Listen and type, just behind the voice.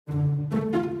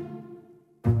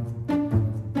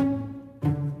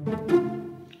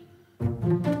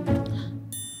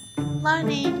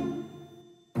Morning.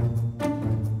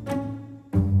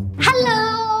 Hello!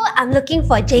 I'm looking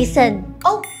for Jason.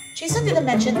 Oh, Jason didn't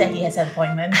mention that he has an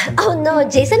appointment. Oh no,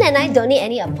 Jason and I don't need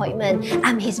any appointment.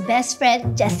 I'm his best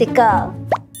friend, Jessica.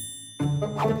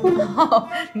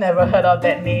 Oh, never heard of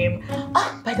that name.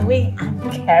 Oh, by the way, I'm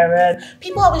Karen.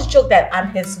 People always joke that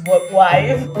I'm his work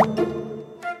wife.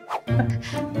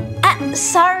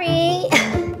 Sorry.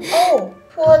 Oh,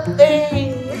 poor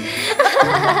thing.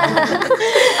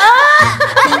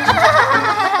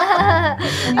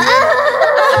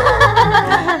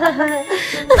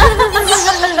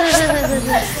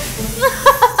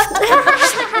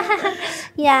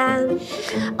 Yeah.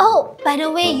 Oh, by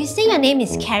the way, you say your name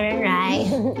is Karen, right?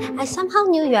 I somehow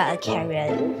knew you are a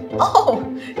Karen. Oh,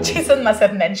 Jason must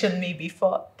have mentioned me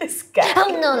before. This guy.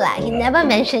 Oh no lah, he never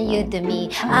mentioned you to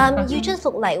me. You just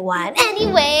look like one.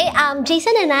 Anyway,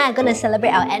 Jason and I are gonna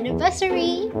celebrate our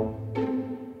anniversary.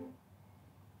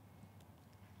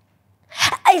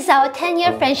 It's our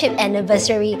 10-year friendship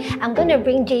anniversary. I'm gonna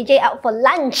bring JJ out for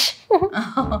lunch.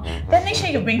 Then make sure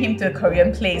you bring him to a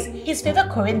Korean place. His favorite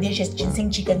Korean dish is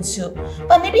ginseng chicken soup.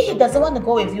 But maybe he doesn't want to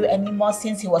go with you anymore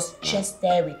since he was just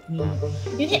there with me.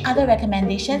 You need other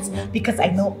recommendations? Because I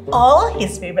know all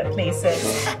his favorite places.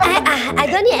 I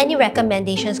don't need any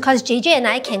recommendations because JJ and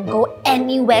I can go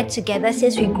anywhere together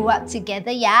since we grew up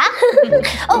together, yeah?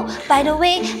 Oh, by the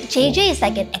way, JJ is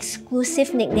like an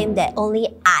exclusive nickname that only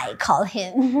I call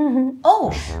him.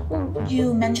 Oh,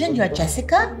 you mentioned you're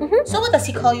Jessica? So what does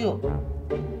he call you?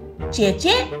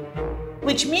 Jeanett?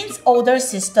 Which means older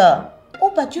sister.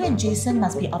 Oh, but you and Jason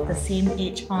must be of the same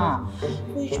age, huh?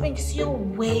 Which makes you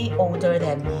way older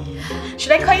than me.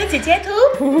 Should I call you Jeanett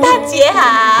too? 大姐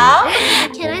好.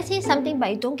 Can I say something but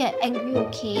you don't get angry,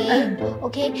 okay?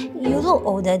 Okay, you look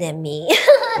older than me.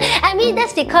 I mean,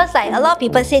 that's because like a lot of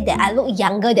people say that I look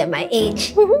younger than my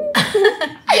age.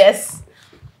 Yes,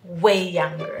 way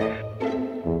younger.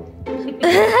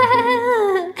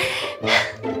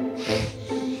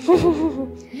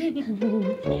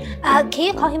 Can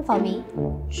you call him for me?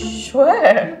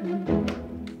 Sure.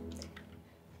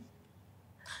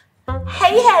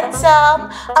 Hey,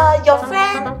 handsome. Your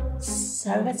friend.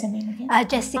 Sorry, what's your name again?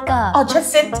 Jessica. Oh,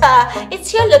 Jacinta.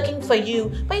 It's here looking for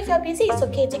you. But if you're busy, it's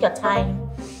okay. Take your time.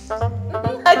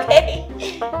 Okay.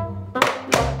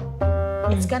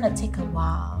 It's gonna take a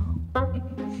while.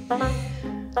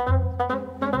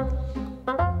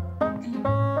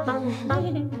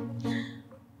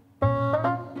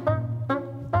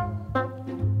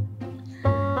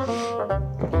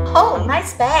 Oh,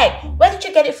 nice bag. Where did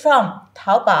you get it from?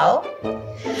 Taobao?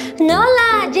 No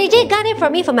lah, JJ got it for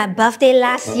me for my birthday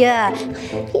last year.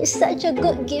 He's such a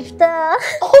good gifter.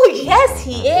 Oh yes,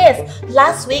 he is.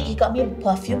 Last week he got me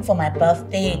perfume for my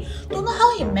birthday. Don't know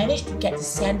how he managed to get the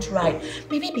scent right.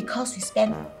 Maybe because we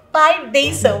spent 5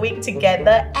 days a week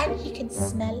together and he can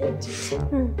smell it.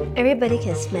 Everybody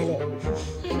can smell it.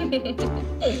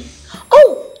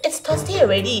 Oh, it's Thursday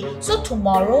already. So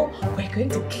tomorrow we're going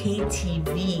to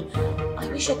KTV. I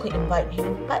wish I could invite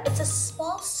you, but it's a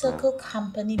small circle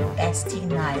company bestie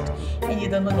night and you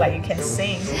don't look like you can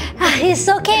sing. It's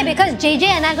okay because JJ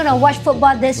and I are gonna watch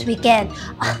football this weekend.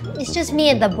 It's just me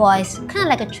and the boys. Kind of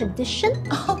like a tradition.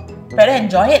 Oh, better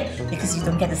enjoy it because you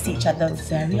don't get to see each other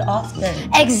very often.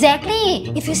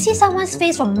 Exactly. If you see someone's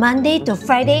face from Monday to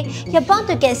Friday, you're bound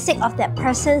to get sick of that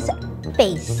person's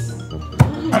face.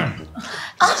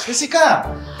 Jessica,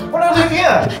 what are you doing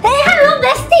here? Hey, hello,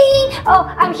 bestie! Oh,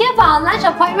 I'm here for our lunch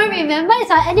appointment. Remember,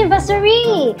 it's our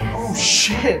anniversary. Oh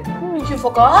shit. You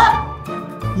forgot?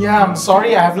 Yeah, I'm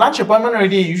sorry. I have lunch appointment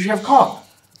already. You should have called.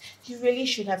 You really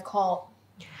should have called.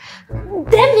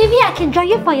 Then maybe I can join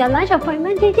you for your lunch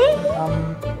appointment,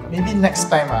 JJ? Maybe next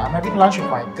time. I'm having lunch with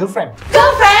my girlfriend.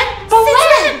 Girlfriend? From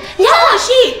when? Yeah. How is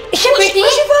she? Is she pretty?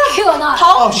 Where's she from? Cute or not?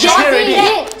 How? Oh, she's here already.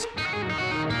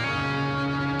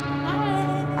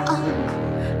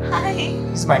 Hi.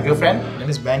 This is my girlfriend. Her name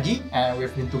is Maggie, and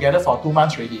we've been together for 2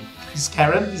 months already. This is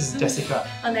Karen. This is Jessica.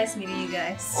 Oh, nice meeting you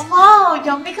guys. Wow,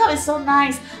 your makeup is so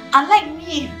nice. Unlike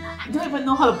me, I don't even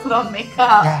know how to put on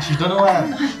makeup. Yeah, she don't know what.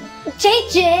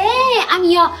 JJ, I'm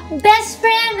your best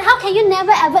friend. How can you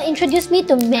never ever introduce me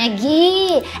to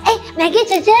Maggie? Hey, Maggie,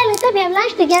 JJ, later we have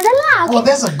lunch together lah. Okay? Oh,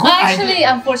 that's a good Actually,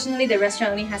 idea. unfortunately, the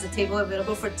restaurant only has a table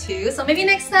available for 2, so maybe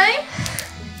next time.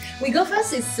 We go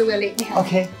first, it's so late.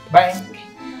 Okay, bye.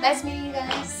 Nice meeting you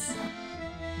guys.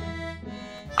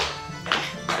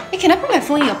 Hey, can I put my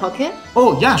phone in your pocket?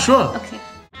 Oh, yeah, sure. Okay.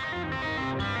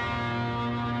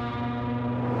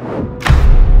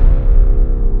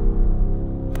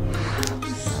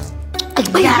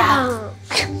 Yeah.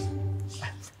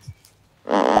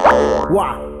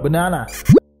 Wow, banana.